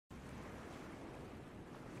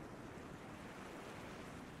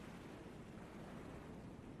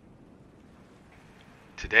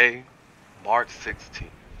Today, March 16th,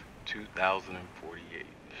 2048,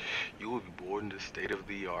 you will be boarding the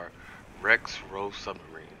state-of-the-art Rex Row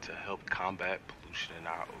submarine to help combat pollution in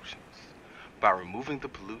our oceans. By removing the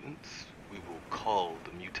pollutants, we will cull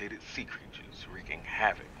the mutated sea creatures wreaking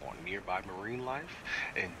havoc on nearby marine life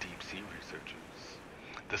and deep-sea researchers.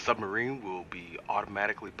 The submarine will be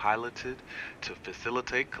automatically piloted to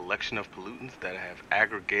facilitate collection of pollutants that have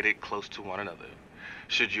aggregated close to one another.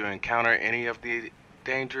 Should you encounter any of the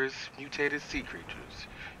dangerous mutated sea creatures,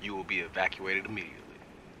 you will be evacuated immediately.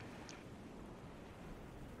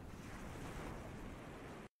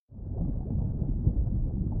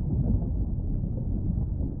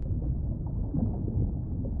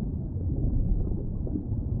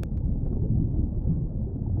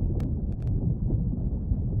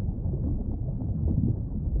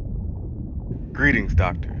 Greetings,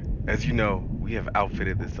 Doctor. As you know, we have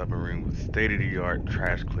outfitted this submarine with state-of-the-art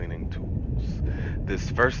trash cleaning tools. This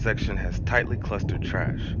first section has tightly clustered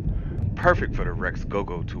trash, perfect for the Rex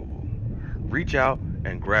Go-Go tool. Reach out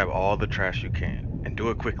and grab all the trash you can, and do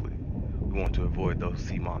it quickly. We want to avoid those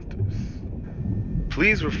sea monsters.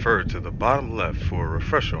 Please refer to the bottom left for a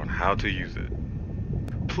refresher on how to use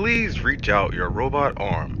it. Please reach out your robot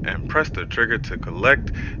arm and press the trigger to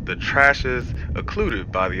collect the trashes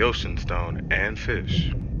occluded by the ocean stone and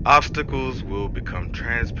fish. Obstacles will become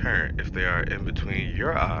transparent if they are in between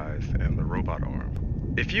your eyes and the robot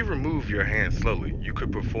arm. If you remove your hand slowly, you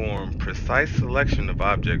could perform precise selection of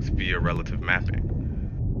objects via relative mapping.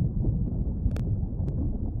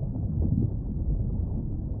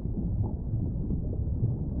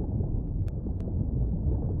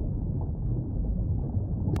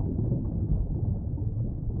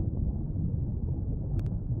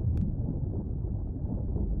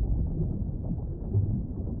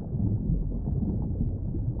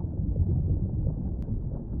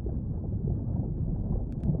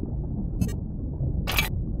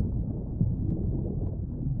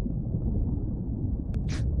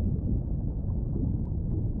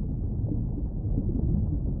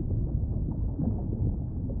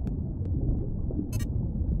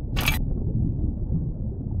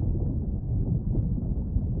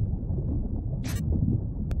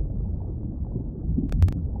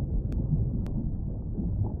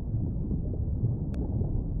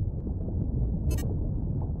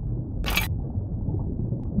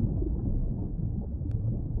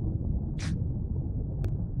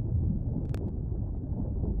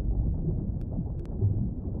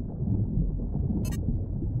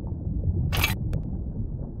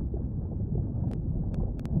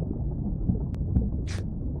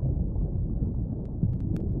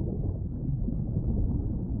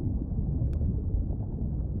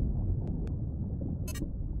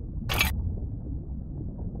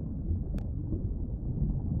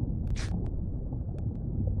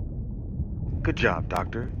 Good job,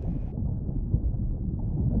 Doctor.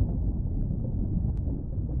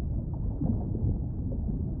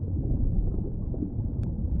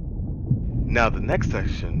 Now the next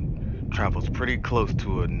section travels pretty close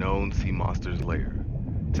to a known sea monster's lair.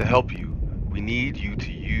 To help you, we need you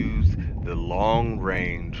to use the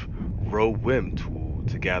long-range row-whim tool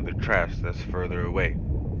to gather trash that's further away.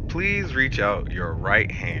 Please reach out your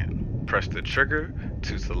right hand, press the trigger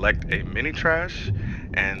to select a mini trash,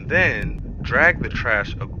 and then drag the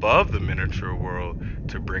trash above the miniature world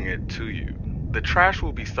to bring it to you. The trash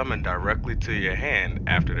will be summoned directly to your hand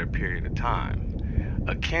after a period of time,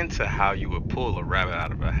 akin to how you would pull a rabbit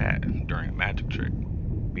out of a hat during a magic trick.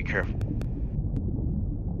 Be careful.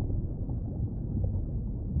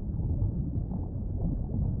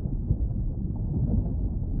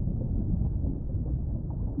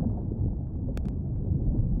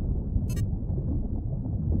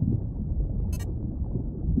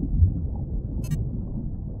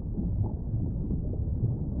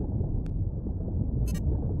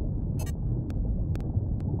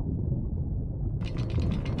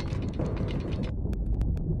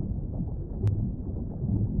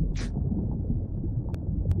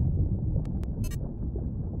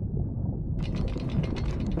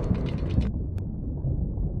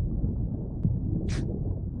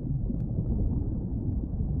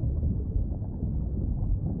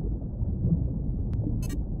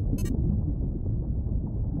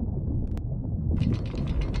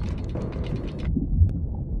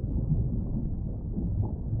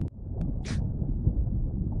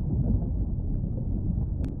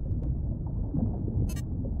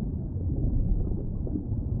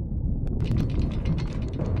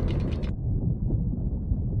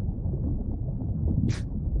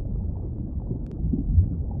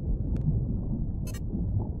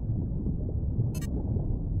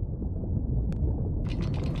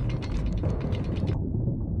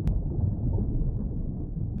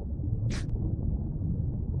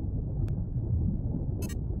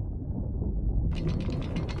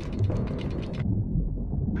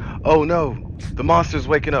 Oh no! The monster's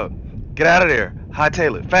waking up! Get out of there!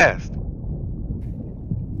 Hightail it, fast!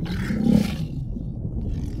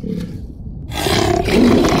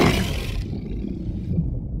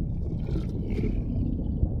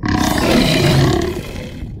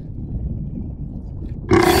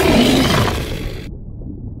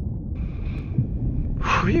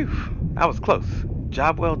 Phew! That was close.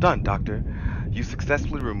 Job well done, Doctor. You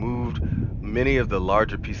successfully removed many of the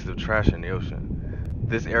larger pieces of trash in the ocean.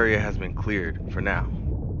 This area has been cleared for now.